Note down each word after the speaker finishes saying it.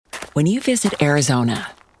When you visit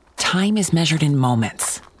Arizona, time is measured in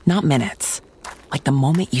moments, not minutes. Like the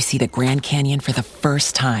moment you see the Grand Canyon for the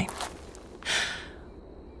first time.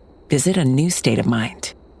 Visit a new state of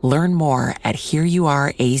mind. Learn more at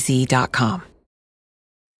hereyouareaz.com.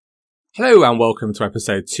 Hello and welcome to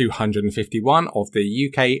episode 251 of the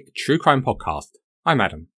UK True Crime Podcast. I'm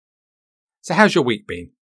Adam. So how's your week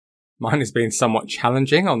been? Mine has been somewhat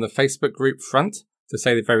challenging on the Facebook group front, to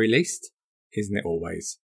say the very least. Isn't it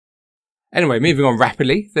always? Anyway, moving on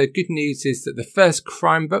rapidly, the good news is that the first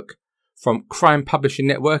crime book from Crime Publishing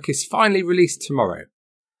Network is finally released tomorrow.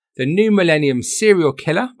 The New Millennium Serial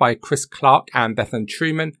Killer by Chris Clark and Bethan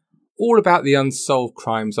Truman, all about the unsolved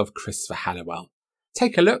crimes of Christopher Halliwell.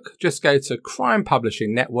 Take a look, just go to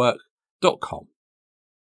crimepublishingnetwork.com.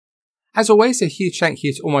 As always, a huge thank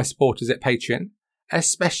you to all my supporters at Patreon,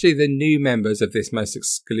 especially the new members of this most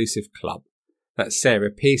exclusive club. That's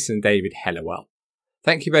Sarah Peace and David Helliwell.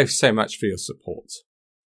 Thank you both so much for your support.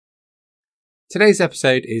 Today's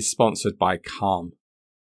episode is sponsored by Calm.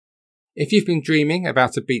 If you've been dreaming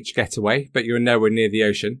about a beach getaway but you're nowhere near the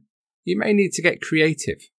ocean, you may need to get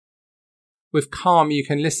creative. With Calm, you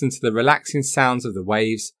can listen to the relaxing sounds of the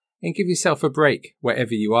waves and give yourself a break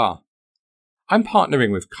wherever you are. I'm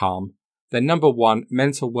partnering with Calm, the #1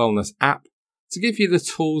 mental wellness app, to give you the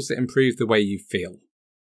tools that improve the way you feel.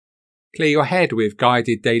 Clear your head with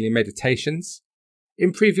guided daily meditations,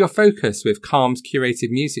 improve your focus with Calm's curated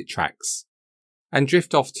music tracks, and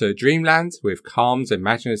drift off to dreamland with Calm's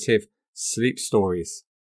imaginative sleep stories.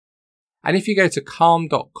 And if you go to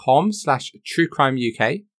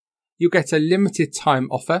calm.com/truecrimeuk, you'll get a limited time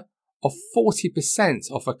offer of 40%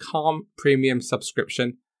 off a Calm premium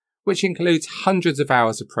subscription, which includes hundreds of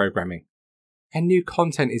hours of programming. And new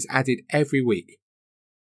content is added every week.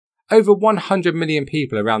 Over 100 million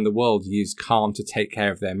people around the world use Calm to take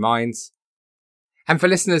care of their minds. And for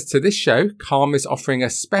listeners to this show, Calm is offering a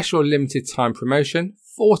special limited time promotion,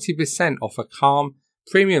 40% off a Calm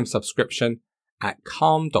premium subscription at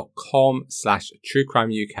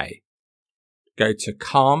calm.com/truecrimeuk. Go to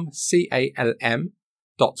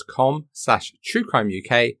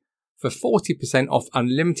calm.com/truecrimeuk for 40% off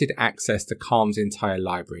unlimited access to Calm's entire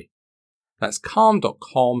library. That's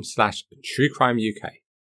calm.com/truecrimeuk.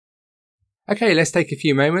 Okay, let's take a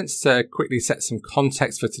few moments to quickly set some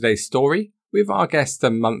context for today's story with our guest,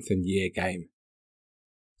 the month and year game.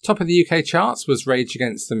 Top of the UK charts was Rage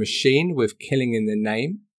Against the Machine with Killing in the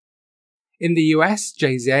Name. In the US,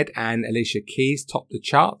 Jay-Z and Alicia Keys topped the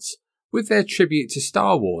charts with their tribute to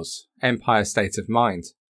Star Wars, Empire State of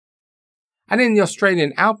Mind. And in the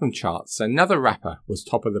Australian album charts, another rapper was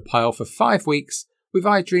top of the pile for 5 weeks with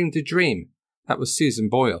I Dreamed a Dream. That was Susan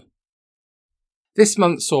Boyle. This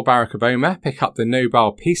month saw Barack Obama pick up the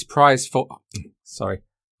Nobel Peace Prize for...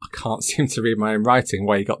 I can't seem to read my own writing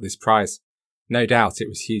where he got this prize. No doubt it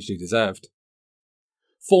was hugely deserved.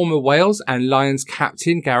 Former Wales and Lions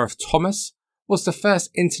captain Gareth Thomas was the first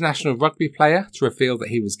international rugby player to reveal that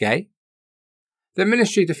he was gay. The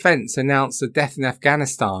Ministry of Defence announced the death in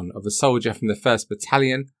Afghanistan of a soldier from the 1st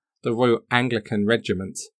Battalion, the Royal Anglican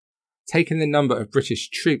Regiment, taking the number of British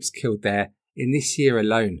troops killed there in this year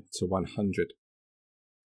alone to 100.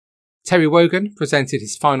 Terry Wogan presented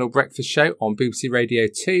his final breakfast show on BBC Radio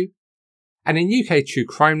 2, and in UK true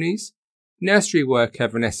crime news, nursery worker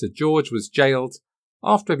Vanessa George was jailed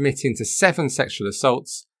after admitting to 7 sexual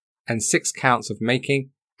assaults and 6 counts of making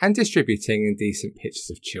and distributing indecent pictures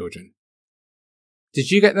of children. Did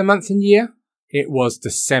you get the month and year? It was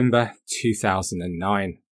December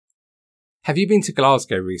 2009. Have you been to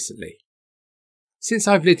Glasgow recently? Since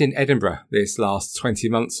I've lived in Edinburgh this last 20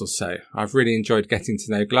 months or so, I've really enjoyed getting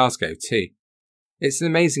to know Glasgow too. It's an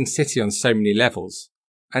amazing city on so many levels,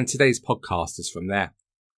 and today's podcast is from there.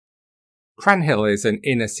 Cranhill is an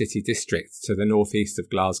inner city district to the northeast of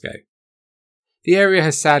Glasgow. The area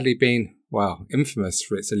has sadly been, infamous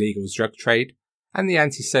for its illegal drug trade and the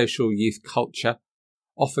antisocial youth culture,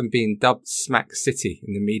 often being dubbed Smack City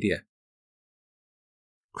in the media.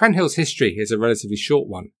 Cranhill's history is a relatively short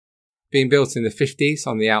one, being built in the 50s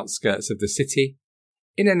on the outskirts of the city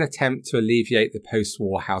in an attempt to alleviate the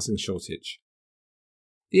post-war housing shortage.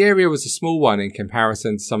 The area was a small one in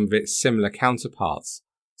comparison to some of its similar counterparts,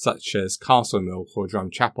 such as Castlemilk or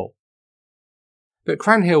Drumchapel. But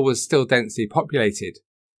Cranhill was still densely populated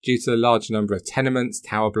due to the large number of tenements,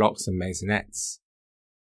 tower blocks and maisonettes.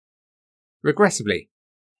 Regrettably,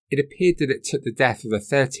 it appeared that it took the death of a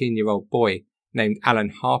 13-year-old boy named Alan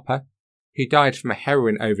Harper, who died from a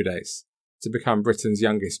heroin overdose, to become Britain's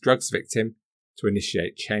youngest drugs victim, to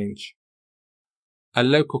initiate change. A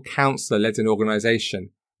local councillor led an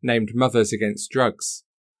organisation named Mothers Against Drugs,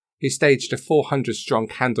 who staged a 400-strong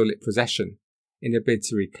candlelit procession in a bid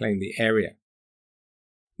to reclaim the area.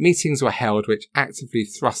 Meetings were held which actively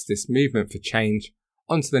thrust this movement for change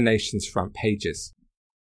onto the nation's front pages.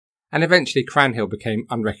 And eventually Cranhill became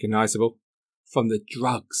unrecognisable from the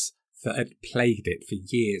drugs that had plagued it for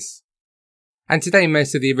years. And today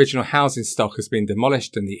most of the original housing stock has been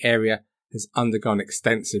demolished and the area has undergone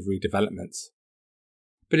extensive redevelopment.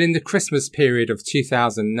 But in the Christmas period of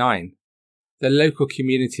 2009, the local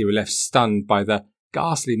community were left stunned by the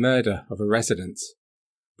ghastly murder of a resident,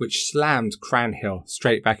 which slammed Cranhill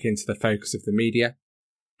straight back into the focus of the media,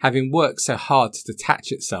 having worked so hard to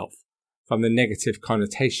detach itself from the negative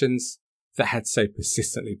connotations that had so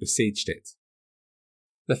persistently besieged it.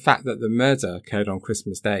 The fact that the murder occurred on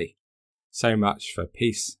Christmas Day, so much for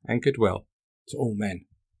peace and goodwill to all men.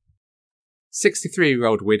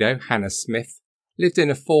 63-year-old widow Hannah Smith lived in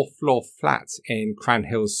a 4th-floor flat in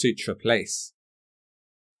Cranhill's Sutra Place.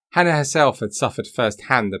 Hannah herself had suffered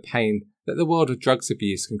firsthand the pain that the world of drugs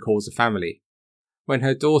abuse can cause a family, when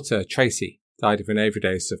her daughter Tracy died of an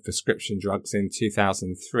overdose of prescription drugs in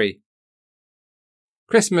 2003.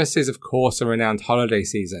 Christmas is of course a renowned holiday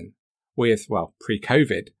season, with,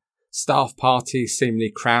 pre-COVID, staff parties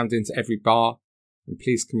seemingly crammed into every bar, and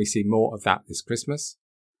please can we see more of that this Christmas,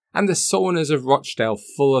 and the saunas of Rochdale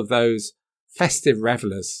full of those festive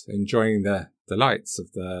revellers enjoying the delights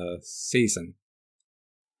of the season.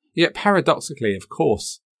 Yet paradoxically, of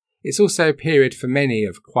course, it's also a period for many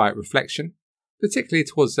of quiet reflection, particularly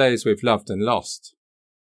towards those we've loved and lost.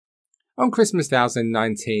 On Christmas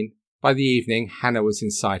 2019, by the evening, Hannah was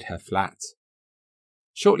inside her flat.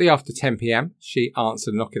 Shortly after 10 p.m, she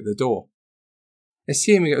answered a knock at the door.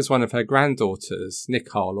 Assuming it was one of her granddaughters,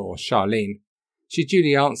 Nicole or Charlene, she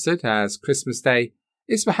duly answered, as Christmas Day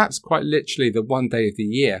is perhaps quite literally the one day of the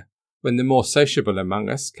year when the more sociable among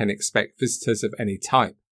us can expect visitors of any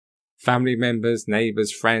type, family members,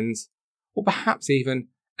 neighbours, friends, or perhaps even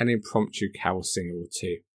an impromptu carol singer or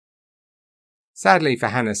two. Sadly for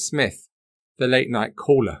Hannah Smith, the late-night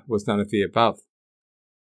caller was none of the above.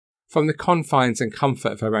 From the confines and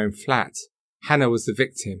comfort of her own flat, Hannah was the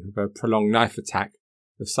victim of a prolonged knife attack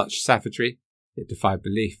of such savagery it defied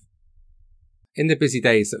belief. In the busy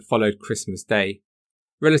days that followed Christmas Day,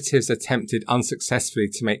 relatives attempted unsuccessfully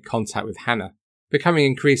to make contact with Hannah. Becoming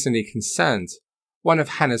increasingly concerned, one of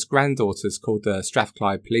Hannah's granddaughters called the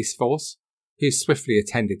Strathclyde Police Force, who swiftly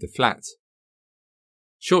attended the flat.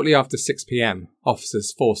 Shortly after 6 p.m,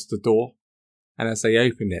 officers forced the door, and as they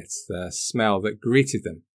opened it, the smell that greeted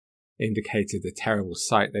them indicated the terrible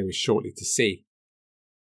sight they were shortly to see.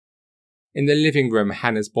 In the living room,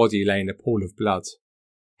 Hannah's body lay in a pool of blood,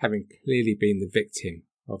 having clearly been the victim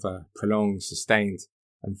of a prolonged, sustained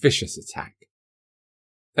and vicious attack.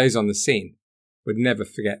 Those on the scene would never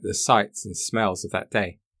forget the sights and smells of that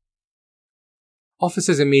day.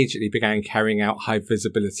 Officers immediately began carrying out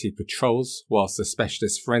high-visibility patrols, whilst the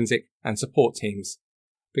specialist forensic and support teams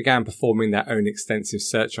began performing their own extensive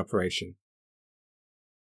search operation.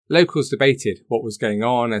 Locals debated what was going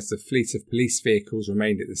on as the fleet of police vehicles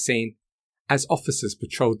remained at the scene, as officers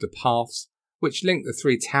patrolled the paths which linked the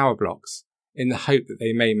 3 tower blocks in the hope that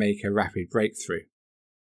they may make a rapid breakthrough.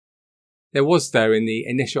 There was, though, in the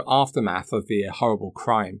initial aftermath of the horrible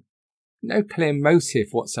crime, no clear motive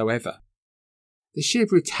whatsoever. The sheer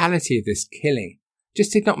brutality of this killing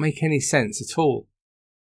just did not make any sense at all.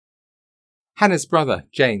 Hannah's brother,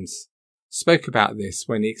 James, spoke about this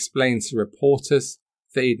when he explained to reporters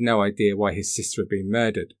that he had no idea why his sister had been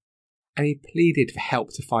murdered, and he pleaded for help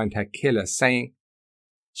to find her killer, saying,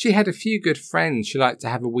 "She had a few good friends she liked to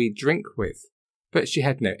have a wee drink with, but she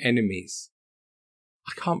had no enemies.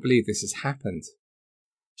 I can't believe this has happened.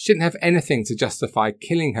 She didn't have anything to justify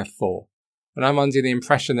killing her for, and I'm under the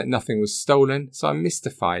impression that nothing was stolen, so I'm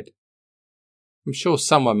mystified. I'm sure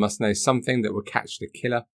someone must know something that will catch the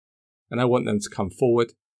killer, and I want them to come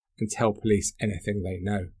forward and tell police anything they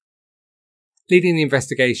know." Leading the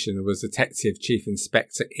investigation was Detective Chief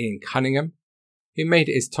Inspector Ian Cunningham, who made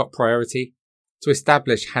it his top priority to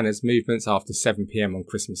establish Hannah's movements after 7 p.m. on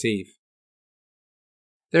Christmas Eve.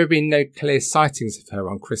 There had been no clear sightings of her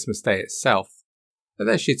on Christmas Day itself,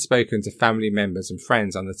 although she had spoken to family members and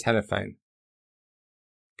friends on the telephone.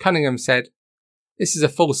 Cunningham said, "This is a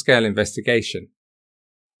full-scale investigation.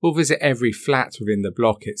 We'll visit every flat within the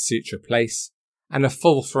block at Sutra Place, and a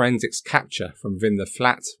full forensics capture from within the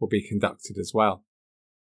flat will be conducted as well."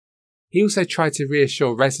 He also tried to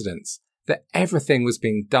reassure residents that everything was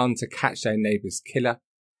being done to catch their neighbour's killer,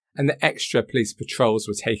 and that extra police patrols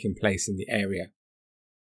were taking place in the area.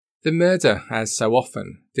 The murder, as so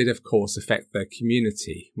often, did of course affect the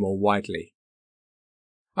community more widely.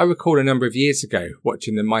 I recall a number of years ago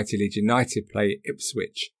watching the mighty Leeds United play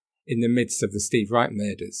Ipswich in the midst of the Steve Wright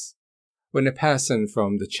murders, when a person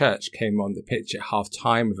from the church came on the pitch at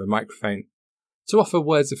half-time with a microphone to offer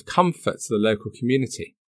words of comfort to the local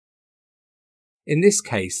community. In this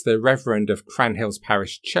case, the Reverend of Cranhills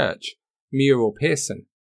Parish Church, Muriel Pearson,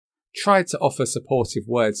 tried to offer supportive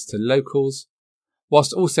words to locals,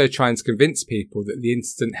 whilst also trying to convince people that the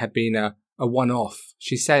incident had been a one-off.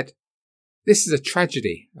 She said, "This is a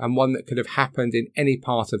tragedy and one that could have happened in any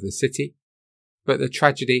part of the city, but the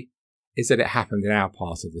tragedy is that it happened in our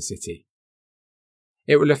part of the city.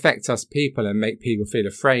 It will affect us people and make people feel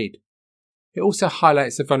afraid. It also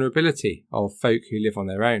highlights the vulnerability of folk who live on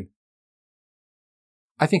their own.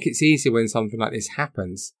 I think it's easy when something like this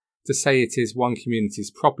happens to say it is one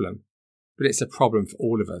community's problem, but it's a problem for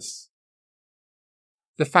all of us.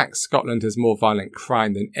 The fact Scotland has more violent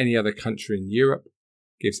crime than any other country in Europe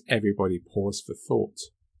gives everybody pause for thought."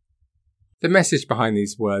 The message behind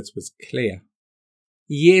these words was clear.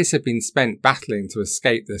 Years had been spent battling to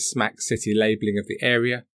escape the Smack City labelling of the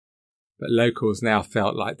area, but locals now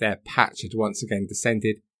felt like their patch had once again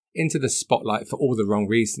descended into the spotlight for all the wrong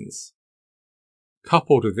reasons.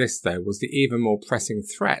 Coupled with this, though, was the even more pressing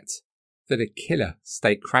threat that a killer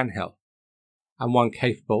staked Cranhill, and one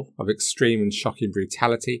capable of extreme and shocking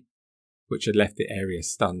brutality, which had left the area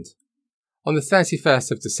stunned. On the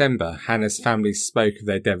 31st of December, Hannah's family spoke of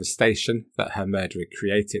their devastation that her murder had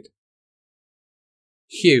created.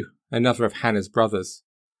 Hugh, another of Hannah's brothers,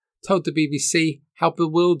 told the BBC how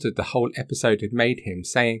bewildered the whole episode had made him,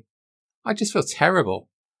 saying, "I just feel terrible.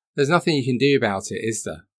 There's nothing you can do about it, is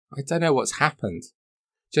there? I don't know what's happened.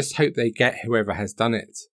 Just hope they get whoever has done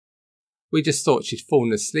it. We just thought she'd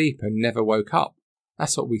fallen asleep and never woke up.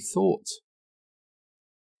 That's what we thought."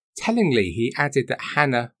 Tellingly, he added that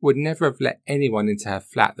Hannah would never have let anyone into her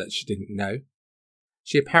flat that she didn't know.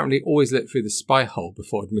 She apparently always looked through the spy hole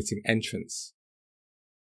before admitting entrance.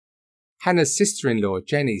 Hannah's sister-in-law,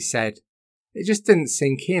 Jenny, said, "It just didn't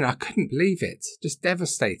sink in. I couldn't believe it. Just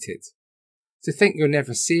devastated. To think you'll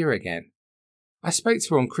never see her again. I spoke to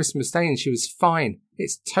her on Christmas Day and she was fine.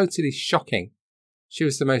 It's totally shocking. She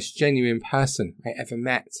was the most genuine person I ever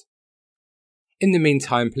met." In the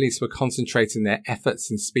meantime, police were concentrating their efforts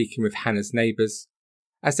in speaking with Hannah's neighbours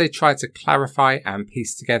as they tried to clarify and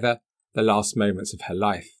piece together the last moments of her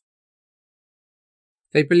life.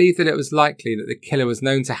 They believed that it was likely that the killer was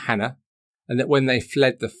known to Hannah and that when they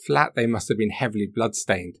fled the flat they must have been heavily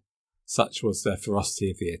bloodstained. Such was the ferocity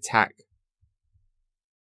of the attack.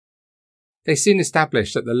 They soon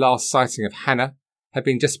established that the last sighting of Hannah had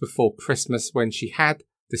been just before Christmas, when she had,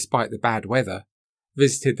 despite the bad weather,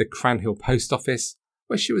 visited the Cranhill post office,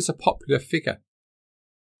 where she was a popular figure.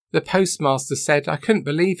 The postmaster said, "I couldn't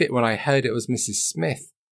believe it when I heard it was Mrs.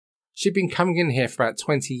 Smith. She'd been coming in here for about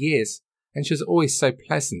 20 years, and she was always so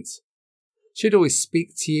pleasant. She'd always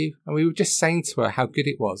speak to you, and we were just saying to her how good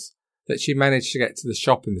it was that she managed to get to the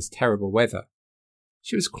shop in this terrible weather.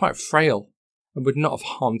 She was quite frail and would not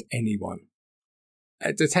have harmed anyone."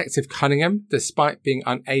 Detective Cunningham, despite being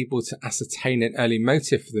unable to ascertain an early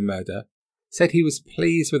motive for the murder, said he was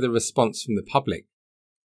pleased with the response from the public.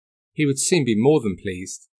 He would soon be more than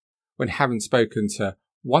pleased when, having spoken to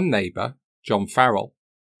one neighbour, John Farrell,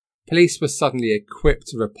 police were suddenly equipped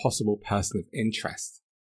with a possible person of interest.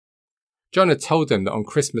 John had told them that on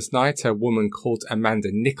Christmas night a woman called Amanda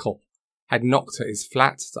Nicol had knocked at his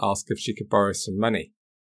flat to ask if she could borrow some money.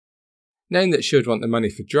 Knowing that she would want the money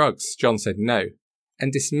for drugs, John said no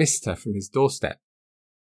and dismissed her from his doorstep.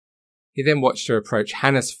 He then watched her approach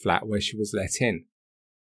Hannah's flat where she was let in.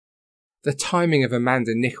 The timing of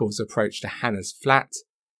Amanda Nicol's approach to Hannah's flat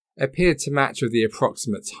appeared to match with the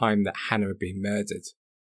approximate time that Hannah had been murdered.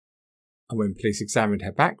 And when police examined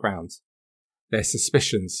her background, their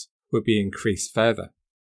suspicions would be increased further.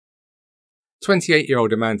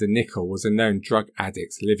 28-year-old Amanda Nicol was a known drug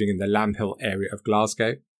addict living in the Lamb Hill area of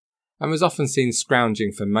Glasgow and was often seen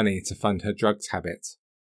scrounging for money to fund her drugs habit.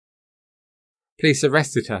 Police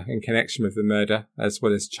arrested her in connection with the murder, as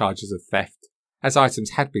well as charges of theft, as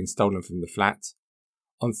items had been stolen from the flat,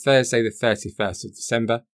 on Thursday the 31st of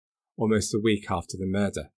December, almost a week after the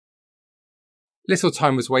murder. Little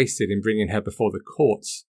time was wasted in bringing her before the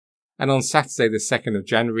courts, and on Saturday the 2nd of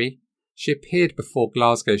January, she appeared before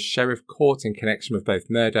Glasgow's Sheriff Court in connection with both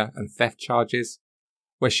murder and theft charges,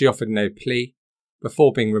 where she offered no plea,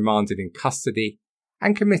 before being remanded in custody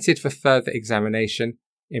and committed for further examination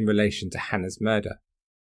in relation to Hannah's murder.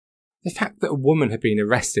 The fact that a woman had been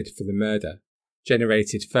arrested for the murder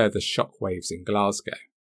generated further shockwaves in Glasgow.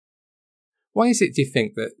 Why is it, do you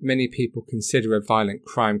think, that many people consider a violent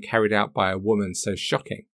crime carried out by a woman so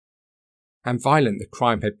shocking? and violent the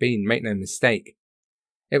crime had been, make no mistake.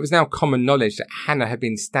 It was now common knowledge that Hannah had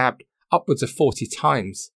been stabbed upwards of 40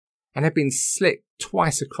 times and had been slit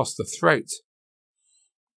twice across the throat.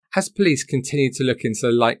 As police continued to look into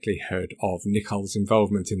the likelihood of Nicole's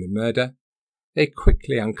involvement in the murder, they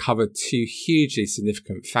quickly uncovered two hugely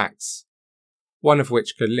significant facts, one of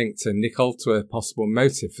which could link to Nicole to a possible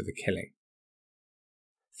motive for the killing.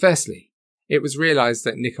 Firstly, it was realised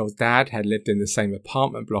that Nicole's dad had lived in the same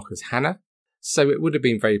apartment block as Hannah, so it would have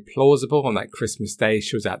been very plausible on that Christmas day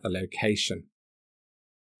she was at the location.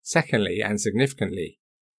 Secondly, and significantly,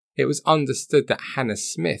 it was understood that Hannah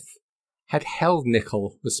Smith had held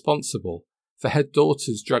Nicole responsible for her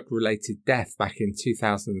daughter's drug-related death back in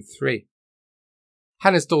 2003.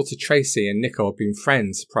 Hannah's daughter Tracy and Nicole had been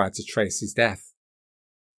friends prior to Tracy's death.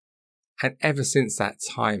 And ever since that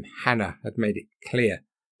time, Hannah had made it clear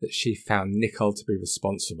that she found Nicole to be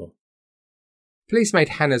responsible. Police made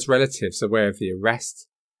Hannah's relatives aware of the arrest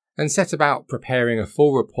and set about preparing a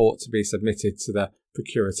full report to be submitted to the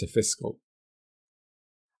Procurator Fiscal.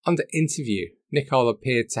 Under interview, Nicole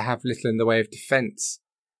appeared to have little in the way of defence,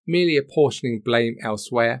 merely apportioning blame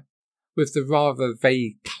elsewhere, with the rather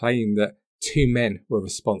vague claim that two men were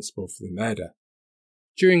responsible for the murder.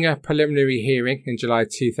 During a preliminary hearing in July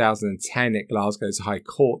 2010 at Glasgow's High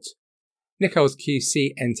Court, Nicole's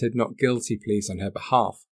QC entered not guilty pleas on her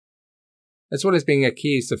behalf. As well as being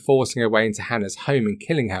accused of forcing her way into Hannah's home and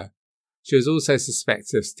killing her, she was also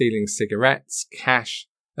suspected of stealing cigarettes, cash,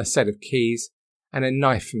 a set of keys, and a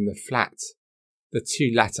knife from the flat, the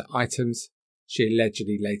two latter items she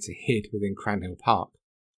allegedly later hid within Cranhill Park.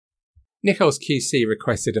 Nicole's QC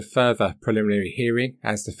requested a further preliminary hearing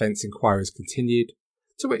as defence inquiries continued,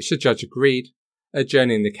 to which the judge agreed,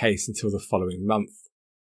 adjourning the case until the following month.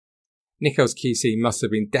 Nicole's QC must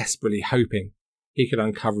have been desperately hoping he could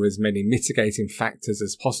uncover as many mitigating factors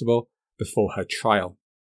as possible before her trial.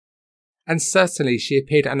 And certainly she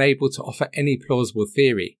appeared unable to offer any plausible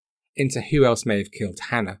theory into who else may have killed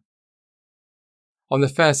Hannah. On the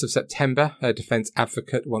 1st of September, her defence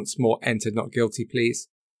advocate once more entered not guilty pleas,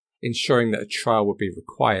 ensuring that a trial would be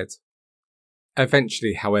required.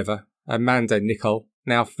 Eventually, however, Amanda Nicol,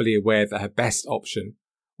 now fully aware that her best option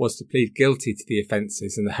was to plead guilty to the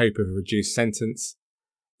offences in the hope of a reduced sentence,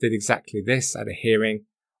 did exactly this at a hearing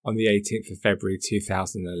on the 18th of February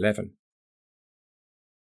 2011.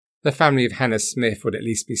 The family of Hannah Smith would at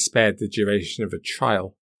least be spared the duration of the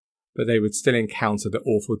trial, but they would still encounter the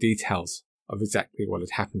awful details of exactly what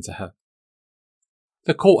had happened to her.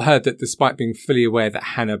 The court heard that despite being fully aware that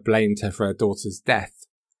Hannah blamed her for her daughter's death,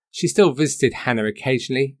 she still visited Hannah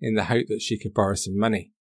occasionally in the hope that she could borrow some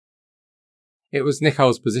money. It was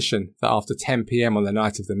Nicole's position that after 10 p.m. on the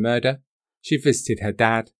night of the murder, she visited her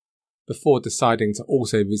dad, before deciding to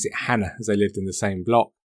also visit Hannah as they lived in the same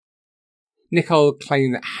block. Nicole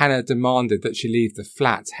claimed that Hannah demanded that she leave the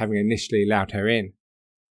flat, having initially allowed her in.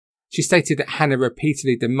 She stated that Hannah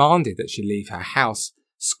repeatedly demanded that she leave her house,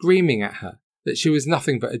 screaming at her that she was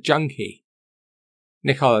nothing but a junkie.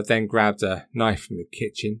 Nicole had then grabbed a knife from the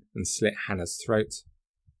kitchen and slit Hannah's throat.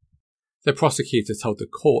 The prosecutor told the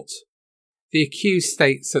court, the accused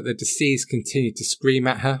states that the deceased continued to scream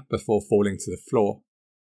at her before falling to the floor.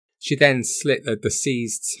 She then slit the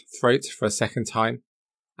deceased's throat for a second time,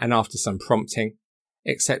 and after some prompting,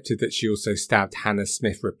 accepted that she also stabbed Hannah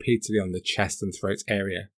Smith repeatedly on the chest and throat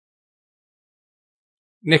area.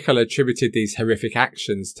 Nicole attributed these horrific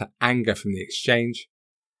actions to anger from the exchange,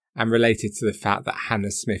 and related to the fact that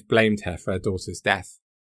Hannah Smith blamed her for her daughter's death.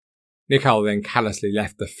 Nicole then callously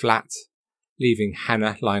left the flat, leaving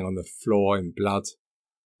Hannah lying on the floor in blood,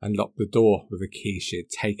 and locked the door with a key she had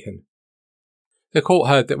taken. The court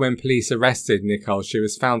heard that when police arrested Nicole, she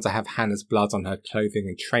was found to have Hannah's blood on her clothing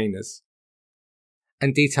and trainers.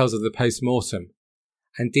 And details of the post-mortem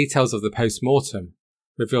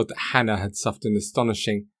revealed that Hannah had suffered an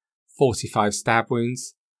astonishing 45 stab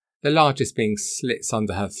wounds, the largest being slits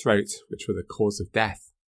under her throat, which were the cause of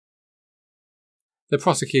death. The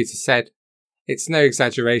prosecutor said, "It's no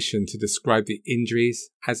exaggeration to describe the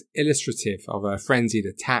injuries as illustrative of a frenzied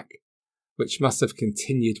attack, which must have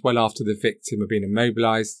continued well after the victim had been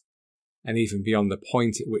immobilised, and even beyond the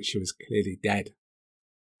point at which she was clearly dead."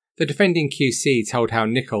 The defending QC told how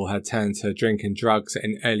Nicole had turned to drink and drugs at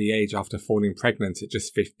an early age after falling pregnant at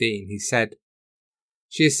just 15. He said,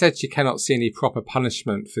 "She has said she cannot see any proper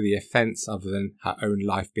punishment for the offence other than her own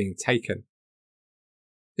life being taken.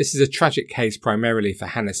 This is a tragic case primarily for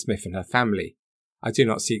Hannah Smith and her family. I do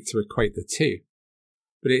not seek to equate the two,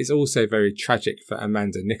 but it is also very tragic for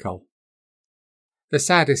Amanda Nicol. The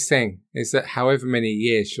saddest thing is that however many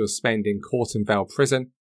years she'll spend in Corton Vale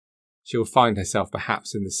prison, she will find herself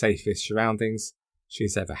perhaps in the safest surroundings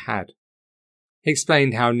she's ever had. He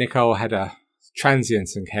explained how Nicole had a transient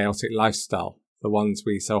and chaotic lifestyle, the ones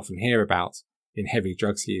we so often hear about in heavy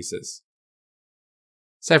drugs users.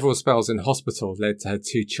 Several spells in hospital led to her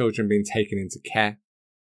 2 children being taken into care,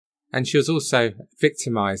 and she was also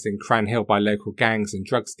victimised in Cranhill by local gangs and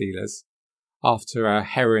drugs dealers after a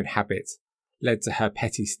heroin habit led to her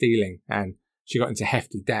petty stealing and she got into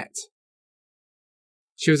hefty debt.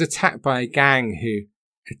 She was attacked by a gang who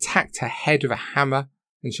attacked her head with a hammer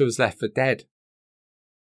and she was left for dead.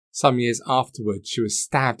 Some years afterwards, she was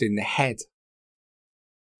stabbed in the head.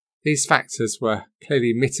 These factors were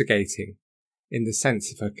clearly mitigating in the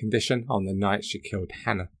sense of her condition on the night she killed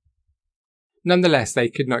Hannah. Nonetheless, they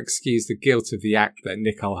could not excuse the guilt of the act that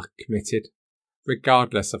Nicole had committed,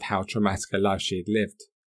 regardless of how traumatic a life she had lived.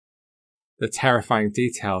 The terrifying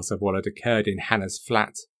details of what had occurred in Hannah's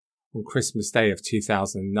flat on Christmas Day of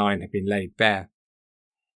 2009 had been laid bare.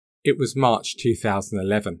 It was March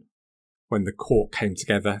 2011 when the court came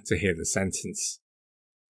together to hear the sentence.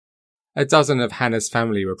 A dozen of Hannah's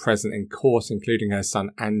family were present in court, including her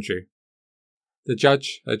son Andrew. The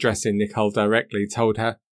judge, addressing Nicole directly, told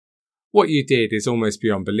her, "What you did is almost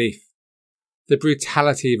beyond belief. The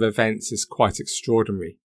brutality of events is quite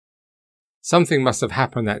extraordinary. Something must have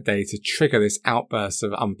happened that day to trigger this outburst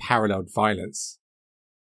of unparalleled violence."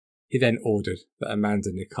 He then ordered that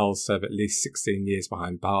Amanda Nicole serve at least 16 years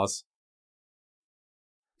behind bars.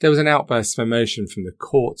 There was an outburst of emotion from the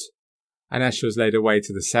court, and as she was led away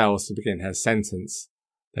to the cells to begin her sentence,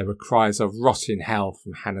 there were cries of "rot in hell"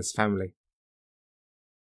 from Hannah's family.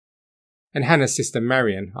 And Hannah's sister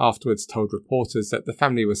Marion afterwards told reporters that the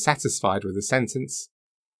family was satisfied with the sentence,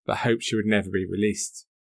 but hoped she would never be released.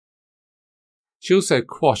 She also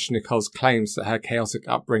quashed Nicole's claims that her chaotic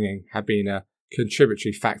upbringing had been a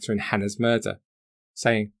contributory factor in Hannah's murder,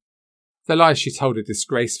 saying, "The lies she told are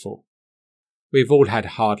disgraceful. We've all had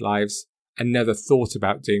hard lives and never thought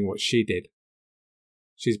about doing what she did.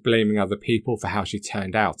 She's blaming other people for how she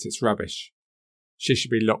turned out. It's rubbish. She should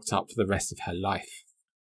be locked up for the rest of her life."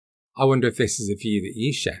 I wonder if this is a view that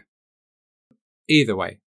you share. Either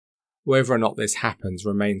way, whether or not this happens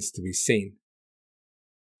remains to be seen.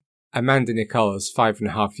 Amanda Nicole has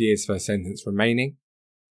 5.5 years of her sentence remaining,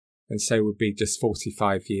 and so would be just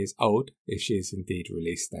 45 years old if she is indeed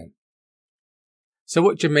released then. So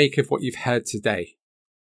what do you make of what you've heard today?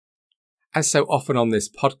 As so often on this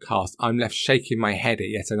podcast, I'm left shaking my head at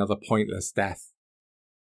yet another pointless death.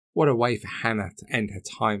 What a way for Hannah to end her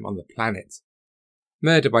time on the planet.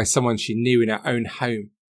 Murdered by someone she knew in her own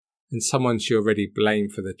home, and someone she already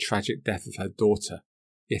blamed for the tragic death of her daughter,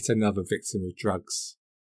 yet another victim of drugs.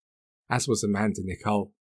 As was Amanda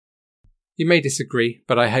Nicole. You may disagree,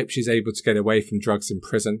 but I hope she's able to get away from drugs in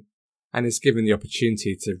prison, and is given the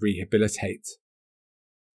opportunity to rehabilitate.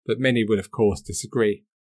 But many will of course disagree.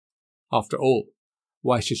 After all,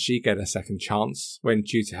 why should she get a second chance when,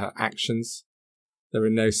 due to her actions, there are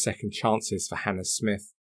no second chances for Hannah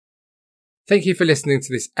Smith? Thank you for listening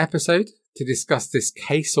to this episode. To discuss this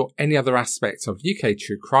case or any other aspect of UK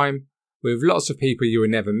true crime with lots of people you will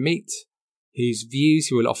never meet, whose views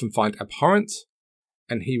you will often find abhorrent,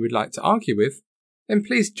 and who you would like to argue with, then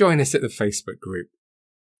please join us at the Facebook group.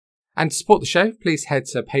 And to support the show, please head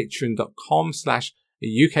to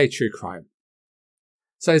patreon.com/UKTrueCrime.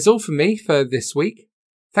 So that's all from me for this week.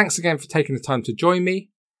 Thanks again for taking the time to join me,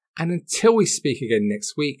 and until we speak again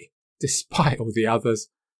next week, despite all the others,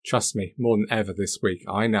 trust me, more than ever this week,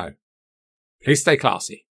 I know. Please stay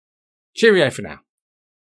classy. Cheerio for now.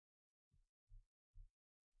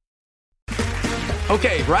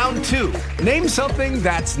 Okay, round 2. Name something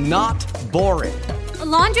that's not boring. A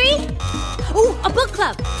laundry? Ooh, a book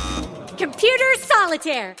club. Computer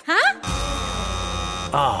solitaire, huh?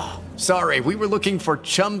 Ah, sorry, we were looking for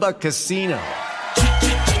Chumba Casino.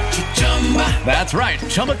 That's right,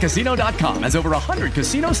 ChumbaCasino.com has over 100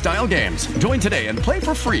 casino-style games. Join today and play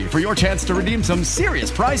for free for your chance to redeem some serious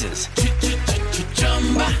prizes.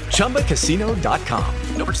 ChumbaCasino.com.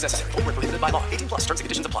 No purchase necessary. Void where prohibited by law. 18+ terms and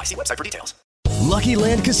conditions apply. See website for details. Lucky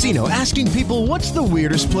Land Casino, asking people, what's the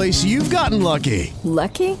weirdest place you've gotten lucky?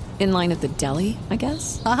 Lucky? In line at the deli, I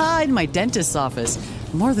guess? Aha, in my dentist's office.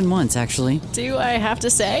 More than once, actually. Do I have to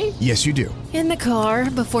say? Yes, you do. In the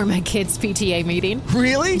car before my kids' PTA meeting.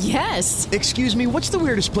 Really? Yes. Excuse me, what's the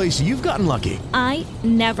weirdest place you've gotten lucky? I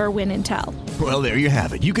never win and tell. Well, there you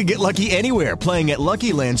have it. You can get lucky anywhere, playing at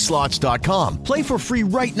LuckyLandSlots.com. Play for free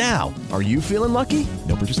right now. Are you feeling lucky?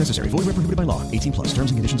 No purchase necessary. Void where prohibited by law. 18+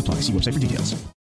 terms and conditions apply. See website for details.